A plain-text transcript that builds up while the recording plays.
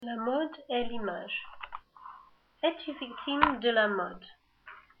La mode et l'image. Es-tu victime de la mode?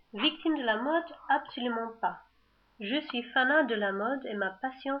 Victime de la mode? Absolument pas. Je suis fanat de la mode et ma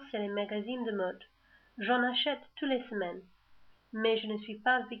passion c'est les magazines de mode. J'en achète tous les semaines. Mais je ne suis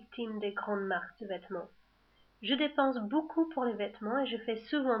pas victime des grandes marques de vêtements. Je dépense beaucoup pour les vêtements et je fais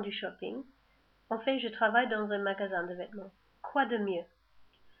souvent du shopping. En fait, je travaille dans un magasin de vêtements. Quoi de mieux?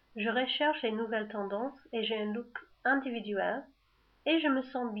 Je recherche les nouvelles tendances et j'ai un look individuel et je me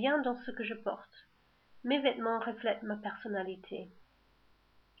sens bien dans ce que je porte. Mes vêtements reflètent ma personnalité.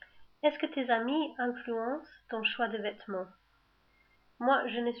 Est-ce que tes amis influencent ton choix de vêtements? Moi,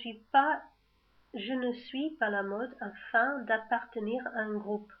 je ne suis pas la mode afin d'appartenir à un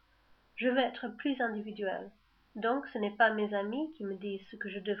groupe. Je veux être plus individuelle. Donc, ce n'est pas mes amis qui me disent ce que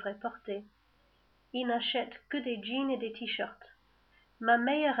je devrais porter. Ils n'achètent que des jeans et des t-shirts. Ma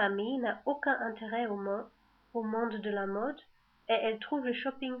meilleure amie n'a aucun intérêt au monde de la mode et elle trouve le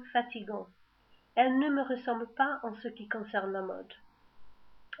shopping fatigant. Elle ne me ressemble pas en ce qui concerne la mode.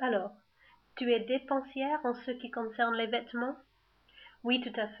 Alors, tu es dépensière en ce qui concerne les vêtements? Oui,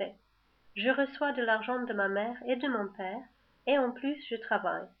 tout à fait. Je reçois de l'argent de ma mère et de mon père, et en plus je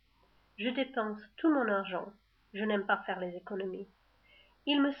travaille. Je dépense tout mon argent. Je n'aime pas faire les économies.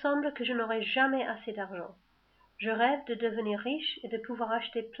 Il me semble que je n'aurai jamais assez d'argent. Je rêve de devenir riche et de pouvoir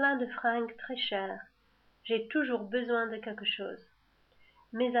acheter plein de fringues très chères. J'ai toujours besoin de quelque chose.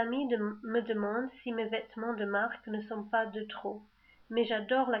 Mes amis me demandent si mes vêtements de marque ne sont pas de trop, mais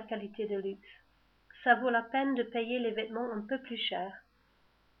j'adore la qualité de luxe. Ça vaut la peine de payer les vêtements un peu plus chers.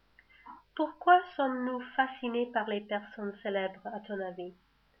 Pourquoi sommes-nous fascinés par les personnes célèbres, à ton avis?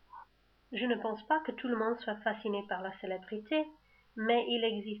 Je ne pense pas que tout le monde soit fasciné par la célébrité, mais il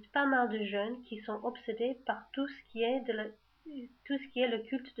existe pas mal de jeunes qui sont obsédés par tout ce qui est le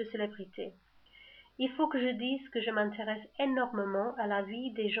culte de célébrité. Il faut que je dise que je m'intéresse énormément à la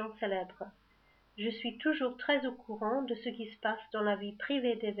vie des gens célèbres. Je suis toujours très au courant de ce qui se passe dans la vie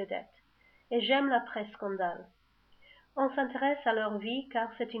privée des vedettes, et j'aime l'après-scandale. On s'intéresse à leur vie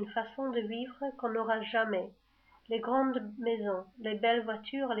car c'est une façon de vivre qu'on n'aura jamais. Les grandes maisons, les belles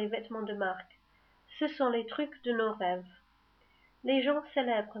voitures, les vêtements de marque, ce sont les trucs de nos rêves. Les gens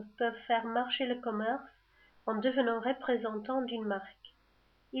célèbres peuvent faire marcher le commerce en devenant représentants d'une marque.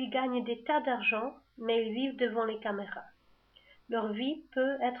 Ils gagnent des tas d'argent, mais ils vivent devant les caméras. Leur vie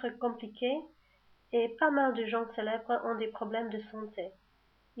peut être compliquée et pas mal de gens célèbres ont des problèmes de santé.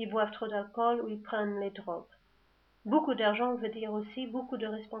 Ils boivent trop d'alcool ou ils prennent les drogues. Beaucoup d'argent veut dire aussi beaucoup de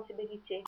responsabilités.